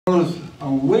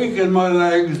I'm weak in my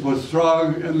legs but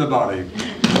strong in the body.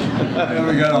 Here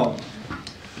we get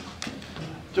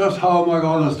Just how am I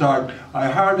going to start?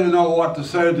 I hardly know what to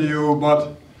say to you,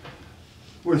 but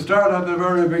we start at the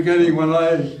very beginning when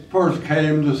I first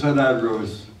came to St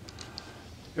Andrews.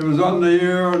 It was on the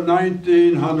year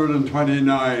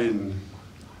 1929.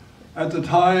 At the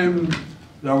time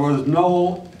there was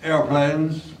no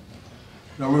airplanes,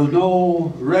 there was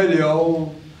no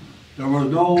radio, there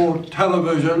was no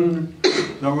television,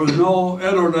 there was no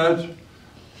internet,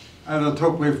 and it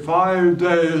took me 5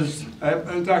 days,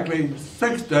 exactly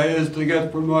 6 days, to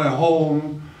get from my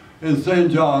home in St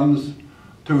John's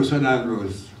to St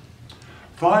Andrews.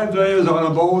 5 days on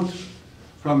a boat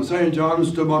from St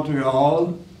John's to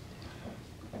Montreal,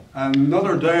 and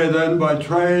another day then by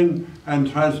train and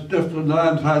different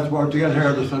land transport to get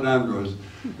here to St Andrews.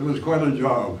 It was quite a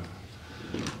job.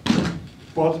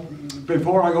 But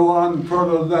before I go on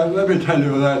further than that, let me tell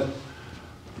you that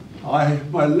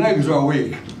my legs are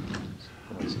weak.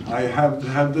 I have to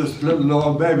have this little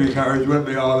old baby carriage with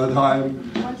me all the time,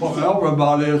 but my upper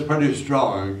body is pretty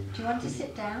strong. Do you want to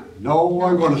sit down? No,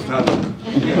 I'm going to stand up.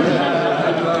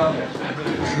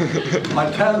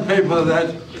 I tell people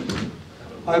that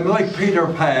I'm like Peter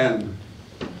Pan.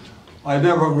 I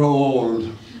never grow old.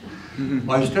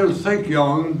 I still think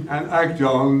young and act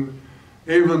young,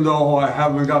 even though I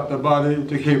haven't got the body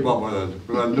to keep up with it.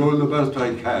 But I'm doing the best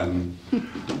I can.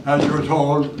 As you're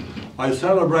told, I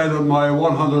celebrated my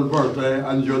 100th birthday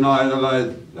on July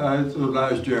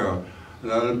last year,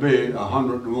 and it'll be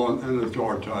 101 in a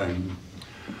short time.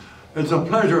 It's a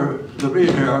pleasure to be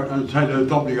here and tell you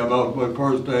something about my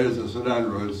first days at St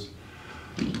Andrews.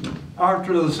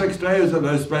 After the 6 days that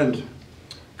I spent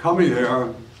coming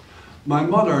here, my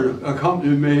mother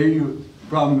accompanied me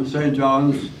from St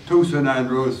John's to St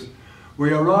Andrews.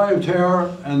 We arrived here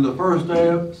on the first day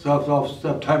of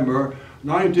September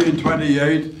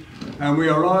 1928, and we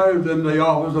arrived in the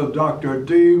office of Dr.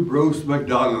 D. Bruce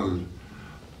MacDonald.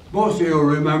 Most of you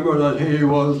remember that he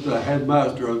was the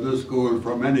headmaster of this school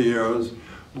for many years,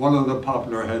 one of the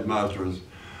popular headmasters.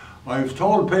 I've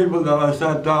told people that I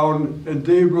sat down in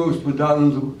D. Bruce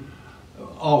MacDonald's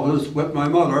office with my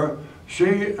mother.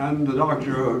 She and the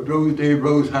Dr. D.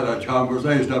 Bruce had a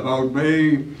conversation about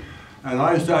me, and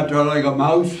I sat there like a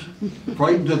mouse,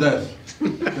 frightened to death,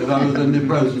 that I was in the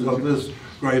presence of this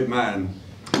great man.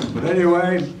 But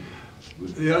anyway,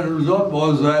 the result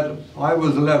was that I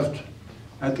was left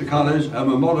at the college and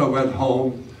my mother went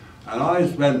home, and I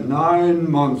spent 9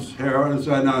 months here in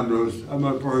St Andrews in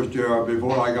my first year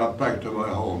before I got back to my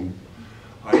home.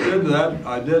 I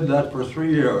did that for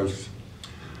 3 years.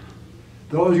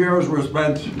 Those years were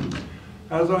spent,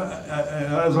 as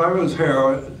I was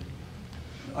here,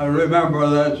 I remember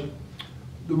that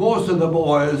most of the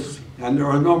boys, and there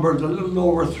were numbers a little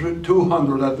over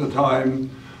 200 at the time,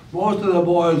 most of the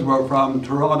boys were from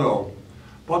Toronto.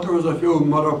 But there was a few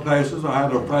other places. I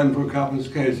had a friend from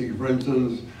Casey, for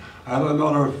instance. I had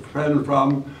another friend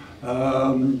from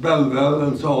Belleville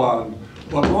and so on.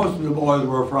 But most of the boys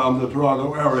were from the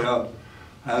Toronto area.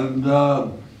 And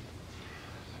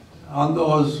on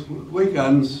those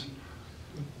weekends,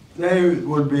 they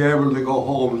would be able to go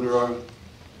home to their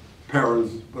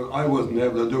parents, but I wasn't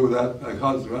able to do that, and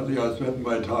consequently I spent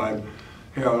my time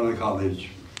here in the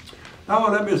college. Now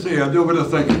let me see, I'll do a bit of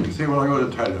thinking, see what I'm going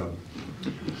to tell you.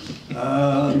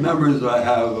 Memories I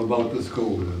have about the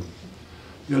school.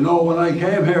 You know, when I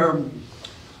came here,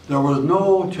 there was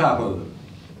no chapel,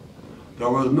 there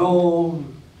was no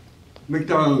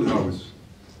McDonald's house.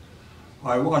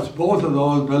 I watched both of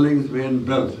those buildings being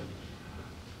built.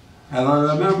 And I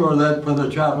remember that for the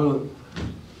chapel,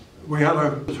 we had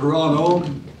a Toronto,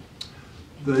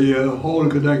 the whole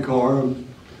cadet corps,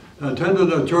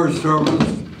 attended a church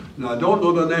service. And I don't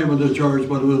know the name of the church,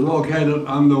 but it was located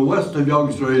on the west of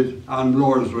Yonge Street, on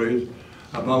Bloor Street,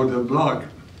 about a block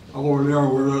over there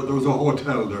where there was a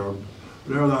hotel there.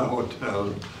 There, that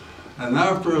hotel. And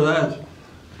after that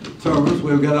service,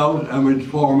 we'd get out and we'd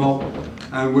form up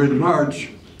and we'd march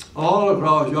all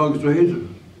across Yonge Street,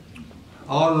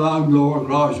 all along Bloor,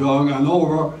 across Yonge, and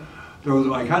over. There was,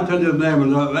 I can't tell you the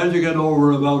name of it, as you get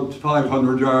over about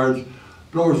 500 yards,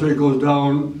 Bloor Street goes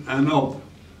down and up.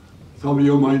 Some of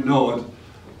you might know it.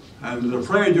 And the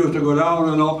train used to go down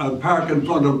and up and park in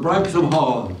front of Branksome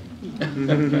Hall.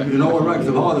 You know where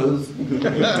Branksome Hall is? And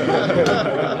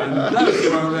that's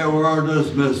where they were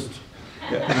dismissed.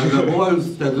 And the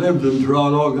boys that lived in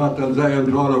Toronto got to stay in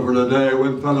Toronto for the day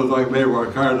when fellows like me were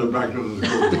carted back to the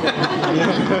school.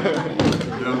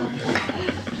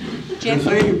 Jeff, you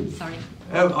see, sorry.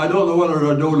 I don't know whether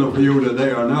they're doing it for you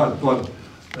today or not, but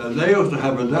they used to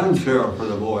have a dance here for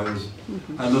the boys,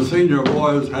 and the senior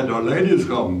boys had their ladies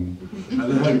come, and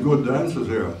they had good dances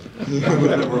here. I was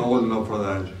never old enough for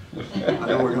that. I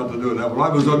never got to do that, but I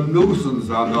was a nuisance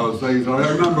on those things. I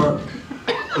remember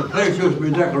the place used to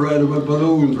be decorated with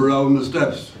balloons around the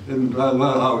steps in the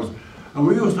house, and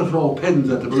we used to throw pins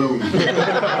at the balloons.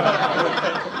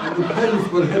 And the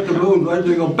pins would hit the balloons, and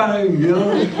they go bang, you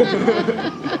know.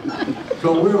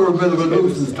 So we were a bit of a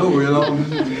nuisance too, you know.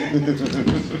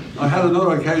 I had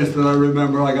another case that I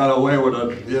remember I got away with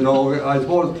it, you know. I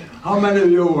suppose, how many of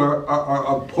you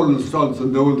are pulling stunts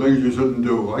and doing things you shouldn't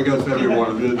do? I guess every one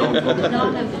of you don't.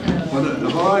 But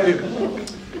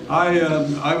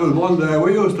I was one day,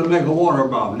 we used to make a water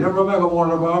bomb. You ever make a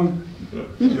water bomb?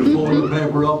 You fold the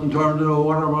paper up and turn it into a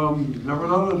water bomb. Never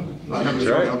done it? I never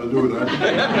sure how to do that.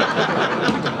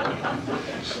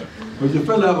 But you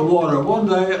fill that with water. One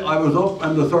day I was up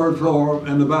on the 3rd floor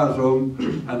in the bathroom,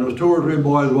 and there was 2 or 3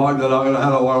 boys walking along, and I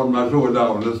had a water and I threw it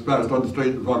down. It splashed on the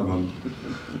street in front of them.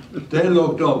 They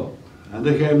looked up and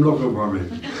they came looking for me.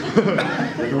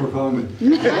 They never found me.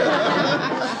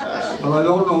 But I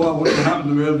don't know what would have happened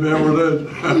to me if they ever did.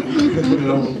 You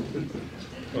know.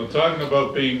 Well, talking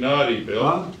about being naughty, Bill.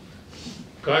 Huh?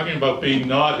 Talking about being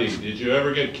naughty, did you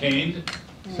ever get caned?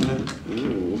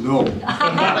 No. No.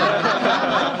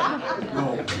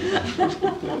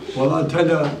 Well, I tell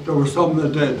you, there were some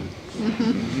that did.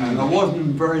 And it wasn't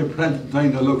a very pleasant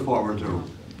thing to look forward to.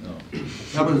 No.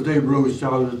 That was Dave Bruce's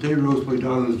job. Dave Bruce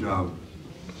McDonald's job.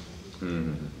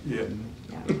 Yeah.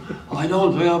 I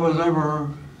don't think I was ever,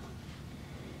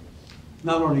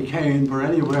 not only caned, but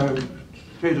anywhere,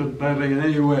 treated badly in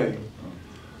any way.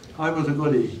 I was a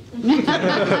goodie. I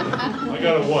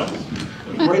got it once.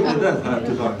 Right to death half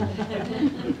the time.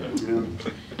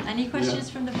 Yeah. Any questions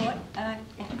from the board? Yeah.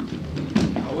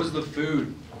 How was the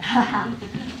food?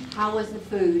 How was the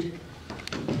food?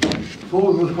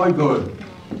 Food was quite good.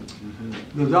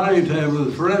 The dining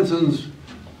tables, for instance,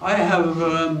 I have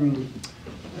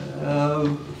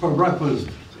for breakfast,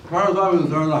 as far as I was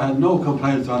concerned, I had no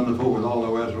complaints on the food all the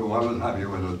way through. I was happy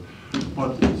with it.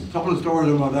 But a couple of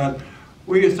stories about that.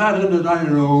 We sat in the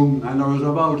dining room, and there was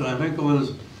about, I think it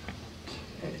was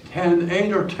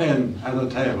 8 or 10 at a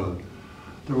table.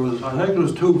 There was, I think there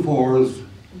was 2 4s,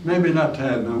 maybe not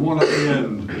 10, and one at the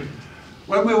end.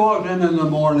 When we walked in the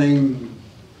morning,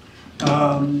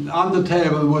 on the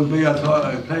table would be a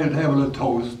plain table of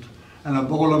toast and a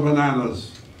bowl of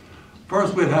bananas.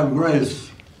 First we'd have grace,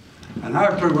 and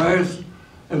after grace,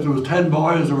 if there was 10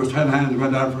 boys, there was 10 hands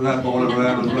went out for that bowl of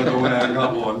bananas right away. I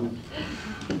got one.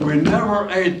 We never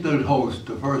ate the toast,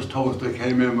 the first toast that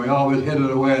came in. We always hid it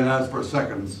away and asked for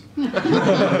seconds.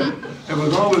 It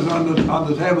was always on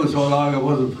the table so long it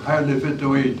wasn't hardly fit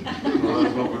to eat. So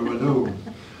that's what we would do.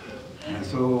 And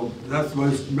so that's my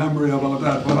memory about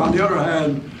that. But on the other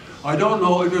hand, I don't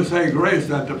know if you say grace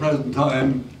at the present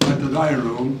time at the dining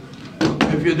room.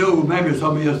 If you do, maybe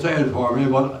some of you say it for me,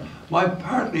 but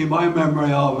partly my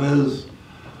memory of is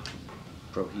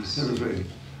prohesive.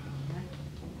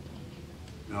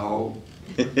 No.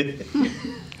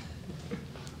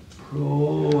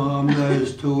 Pro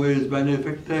omnes tuis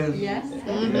benefectes. Yes.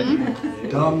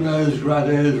 Domnes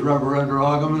gratis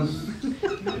reverendoramus.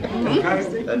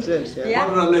 Okay? That's it, Yeah.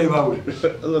 What did I leave out?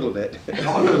 A little bit.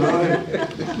 All of it,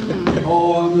 right? Pro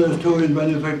omnes tuis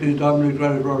benefectes domnes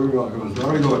gratis reverendoramus.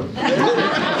 Very good.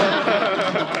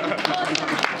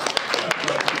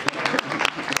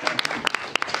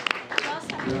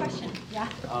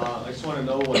 I just want to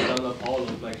know what Dunlop Hall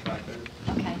looked like back then.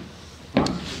 Okay.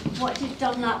 What did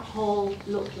Dunlop Hall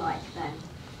look like then?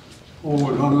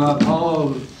 Oh, Dunlop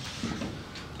Hall,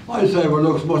 I say it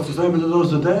looks much the same as it does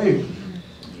today.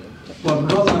 But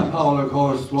Dunlop Hall, of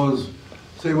course, was,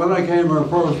 see, when I came here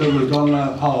first, it was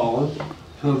Dunlop Hall,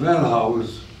 the Vel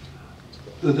House,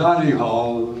 the Dining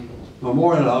Hall,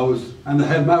 Memorial House, and the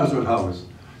Headmaster's House.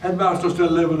 Headmaster still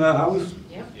live in that house?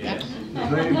 Yep. Yes. You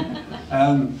see?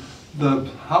 And the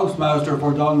housemaster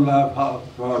for Dunlop House,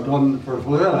 for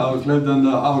Flavel House, lived in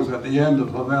the house at the end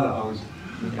of Flavel House.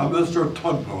 A Mr.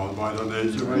 Tudball, by the name,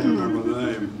 if I remember the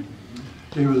name.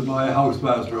 He was my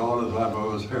housemaster all the time I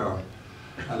was here.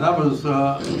 And that was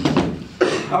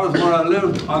where I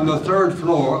lived on the 3rd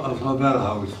floor of Flavel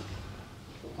House.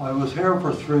 I was here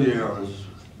for 3 years.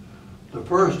 The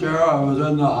first year I was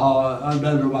in the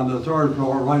bedroom on the 3rd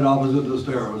floor, right opposite the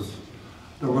stairs.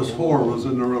 There was 4 of us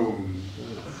in the room.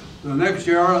 The next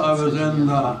year I was in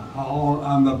the hall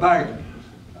on the back,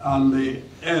 on the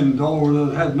end over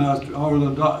the headmaster, over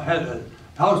the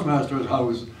housemaster's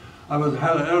house. I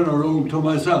had it in a room to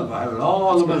myself. I had it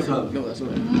all to myself. No, that's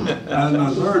not. And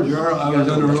the 3rd year I was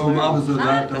in a room opposite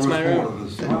that. There was 4 of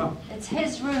us. It's It's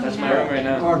his room That's now. my room right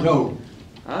now. Or two?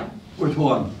 Huh? Which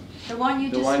one? The one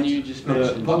you The just... one you just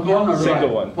mentioned. Front one or Single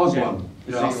right? one. Front Yeah. one.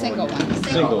 The Yeah. Single one.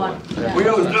 Single one. Yeah. We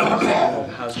used House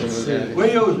when we moved in.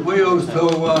 we used to,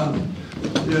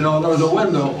 you know, there was a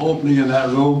window opening in that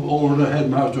room over the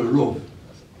headmaster's roof.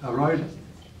 All right?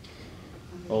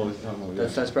 Oh, it's not moving.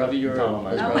 That's probably your. No,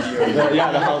 That's no. probably your.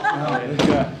 Yeah, the house.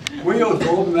 Yeah. We used to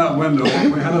open that window.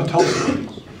 We had a toaster.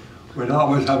 We'd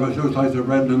always have a two slices of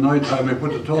bread in the night time. We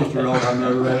put the toaster out on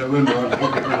the window and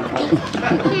put it in the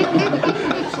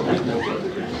toaster.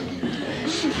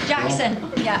 Jackson,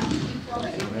 yeah.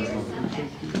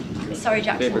 Sorry,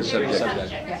 Jackson. Favorite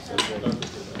subject. Yeah.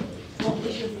 What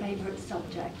was your favourite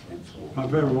subject in school? My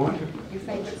favorite one? Your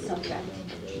favourite subject?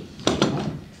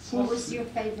 What was your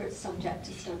favourite subject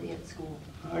to study at school?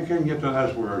 I can't get the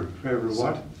last word. Favorite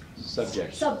what?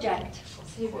 Subject. Subject.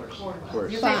 Course.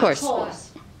 Your favourite Course. course?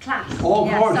 Class. Oh,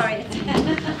 yeah, course. Sorry.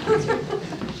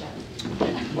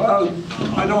 Well,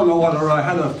 I don't know whether I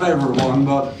had a favorite one,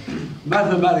 but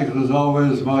mathematics was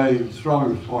always my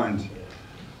strongest point.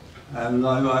 And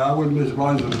I wouldn't be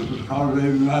surprised if it was probably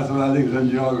mathematics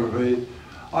and geography.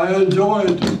 I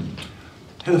enjoyed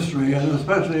history, and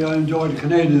especially I enjoyed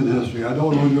Canadian history. I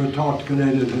don't know if you're taught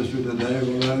Canadian history today,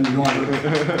 but I enjoyed it.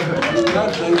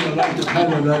 That thing, I'd like to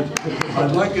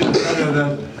tell you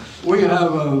that we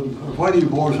have a fighting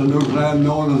force in Newfoundland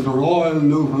known as the Royal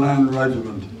Newfoundland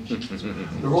Regiment.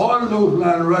 The Royal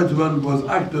Newfoundland Regiment was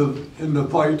active in the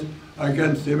fight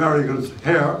against the Americans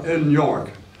here in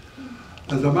York.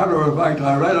 As a matter of fact,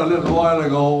 I read a little while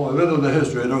ago a bit of the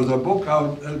history. There was a book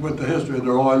out with the history of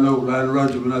the Royal Newfoundland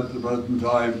Regiment at the present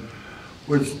time,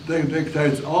 which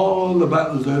dictates all the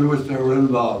battles in which they were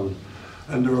involved.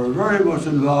 And they were very much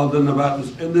involved in the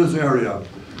battles in this area.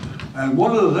 And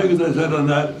one of the things they said on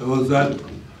that was that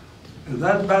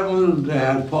that battle they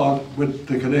had fought with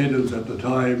the Canadians at the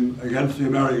time against the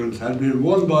Americans had been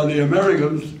won by the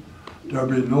Americans, there'd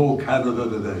be no Canada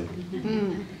today.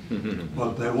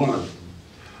 But they won it.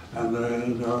 And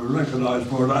they're recognized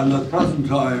for it. And at the present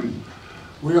time,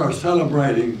 we are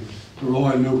celebrating the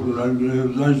Royal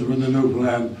Newfoundland Regiment in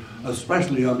Newfoundland,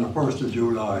 especially on the 1st of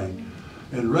July,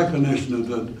 in recognition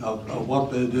of what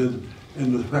they did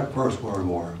in the First World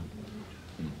War.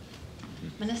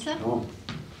 Melissa? No?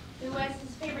 Who was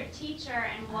his favorite teacher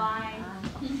and why?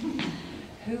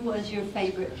 Who was your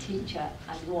favourite teacher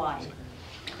and why?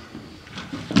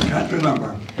 Can't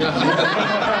remember. Good answer.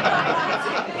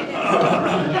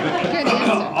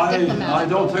 I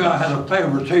don't think I had a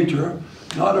favorite teacher,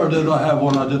 neither did I have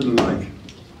one I didn't like.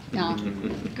 No.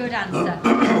 Good answer.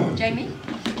 Jamie?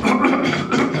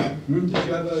 Did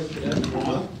you have a cadet?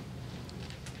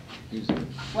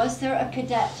 Was there a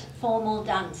cadet formal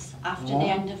dance after the What?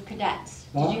 end of cadets?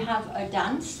 What? Did you have a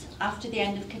dance after the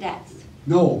end of cadets?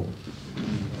 No.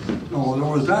 No, there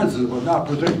was dances, but not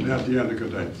particularly at the end of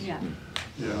cadets. Yeah.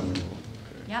 Yeah.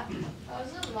 Yep. How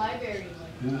was the library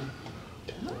like? Yeah.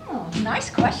 Oh, nice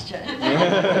question.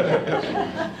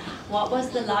 What was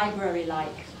the library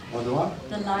like? What do I?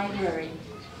 The library.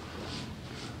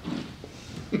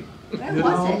 Where You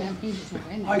was know, it? He was never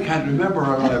in there. I can't remember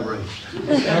a library.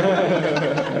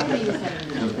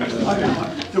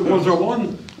 Was there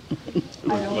one?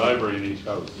 Library in each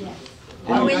house. Yes. I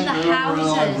Oh, in the can't remember a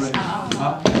houses. library. Oh.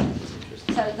 Huh?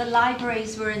 So the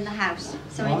libraries were in the house.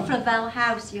 So in What? Flavel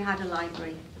House you had a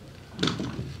library.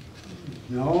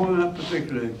 No, not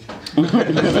particularly. You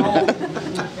know,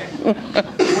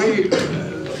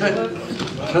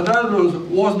 Cadet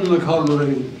wasn't the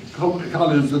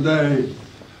college today,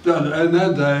 in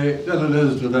that day, than it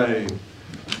is today.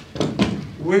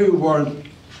 We weren't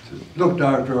looked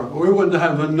after. We wouldn't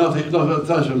have nothing, a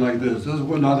session like this. This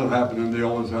would not have happened in the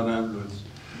old St. Andrews.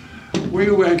 We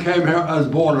came here as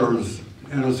boarders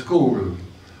in a school,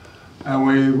 and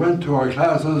we went to our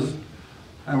classes,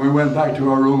 and we went back to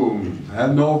our room.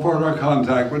 Had no further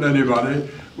contact with anybody.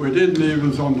 We didn't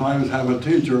even sometimes have a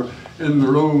teacher in the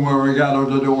room where we gathered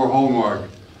to do our homework.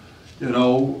 You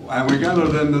know, and we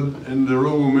gathered in the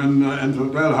room in the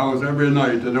bell house every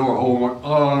night to do our homework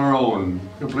all on our own,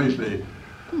 completely.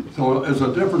 So it's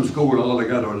a different school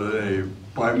altogether today,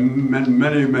 by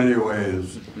many, many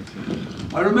ways.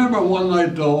 I remember one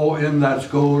night though, in that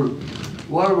school,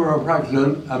 while we were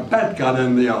practicing, a bat got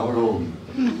in the room.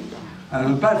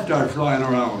 And the bat started flying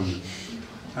around.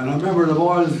 And I remember the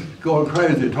boys going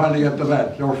crazy trying to get the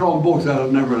bat. They were throwing books at it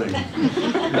and everything.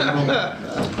 You know?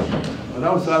 But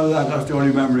outside of that, that's the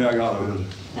only memory I got of it.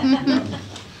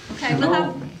 Okay, we'll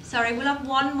have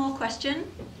one more question.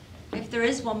 If there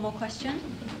is one more question.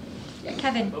 Yeah,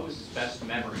 Kevin. What was his best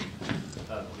memory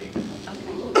being.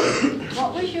 Okay.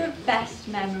 What was your best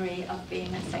memory of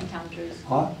being at St Andrews?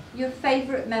 What? Your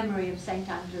favourite memory of St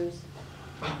Andrews?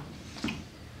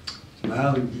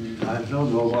 Well, I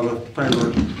don't know what a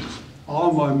favorite.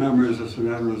 All my memories of St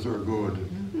Andrews are good.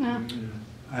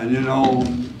 And you know,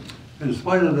 in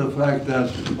spite of the fact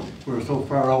that we're so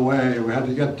far away, we had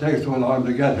to take so long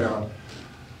to get here,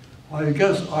 I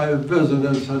guess I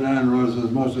visited St Andrews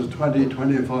as much as 20,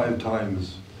 25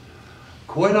 times.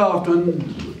 Quite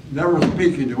often, never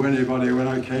speaking to anybody when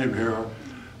I came here,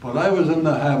 but I was in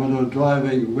the habit of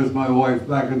driving with my wife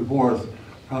back and forth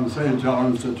from St.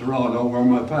 John's to Toronto, where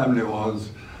my family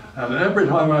was. And every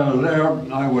time I was there,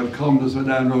 I would come to St.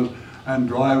 Andrews and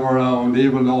drive around,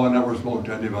 even though I never spoke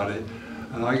to anybody.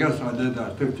 And I guess I did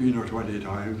that 15 or 20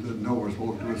 times, and never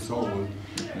spoke to a soul.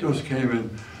 Just came in.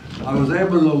 I was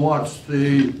able to watch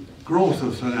the growth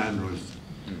of St. Andrews,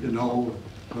 you know,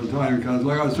 for the time, because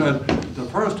like I said, the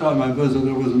first time I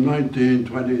visited was in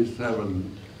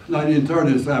 1937.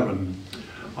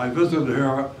 I visited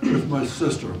here with my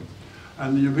sister.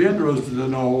 And you'd be interested to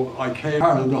know, I came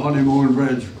part of the Honeymoon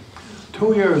Bridge.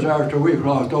 2 years after we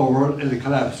crossed over, it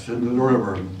collapsed into the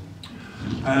river.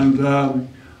 And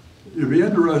you'd be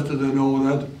interested to know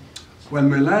that when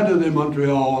we landed in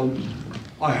Montreal,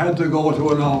 I had to go to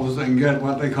an office and get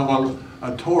what they call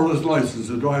a tourist license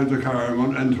to drive the car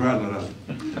in Canada.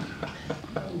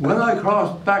 When I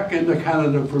crossed back into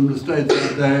Canada from the States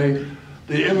that day,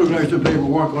 the immigration people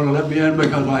weren't going to let me in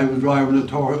because I was driving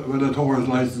with a tourist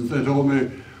license. They told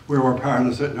me we were part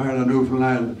of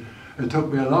Newfoundland. It took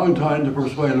me a long time to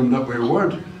persuade them that we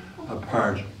weren't a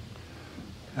part.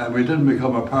 And we didn't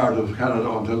become a part of Canada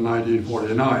until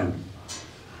 1949.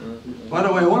 By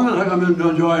the way, one of the things I'm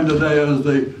enjoying today is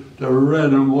the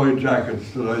red and white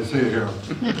jackets that I see here.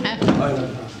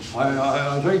 I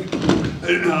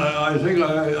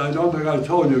don't think I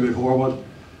told you before, but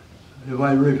if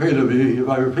I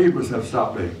repeat myself,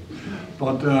 stop me.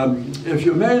 But if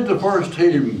you made the first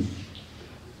team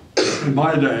in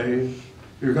my day,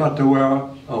 you got to wear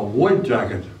a white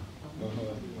jacket.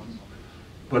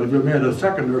 But if you made a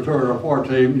second or third or fourth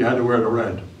team, you had to wear the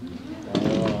red.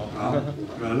 I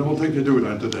don't think you do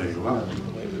that today. Well, so,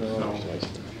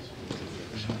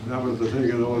 that was the thing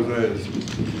in those days.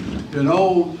 You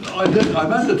know, I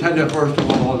meant to tell you first of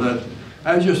all that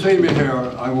as you see me here,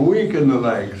 I'm weak in the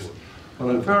legs, but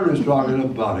I'm fairly strong in the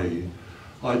body.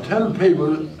 I tell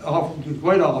people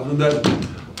quite often that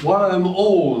while I'm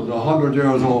old, 100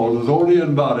 years old, is only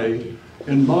in body,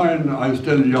 in mind I'm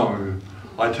still young.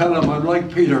 I tell them I'm like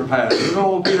Peter Pan. You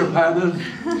know who Peter Pan is?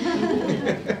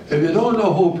 If you don't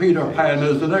know who Peter Pan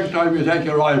is, the next time you take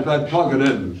your iPad, plug it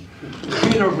in.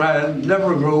 Peter Pan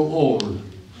never grew old.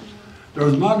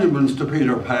 There's monuments to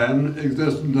Peter Pan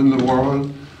existing in the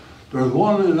world. There's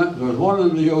one in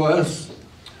the US,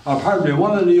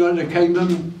 one in the United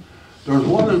Kingdom, there's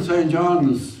one in St.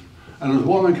 John's, and there's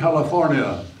one in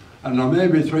California, and there may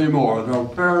be 3 more. They're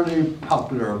fairly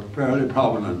popular, fairly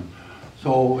prominent.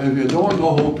 So if you don't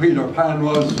know who Peter Pan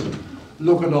was,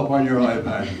 look it up on your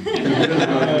iPad.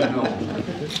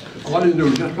 What do you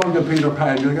do? Just plug in Peter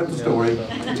Pan, you'll get the story.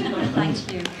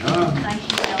 Thank you.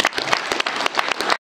 Thank you, Neal.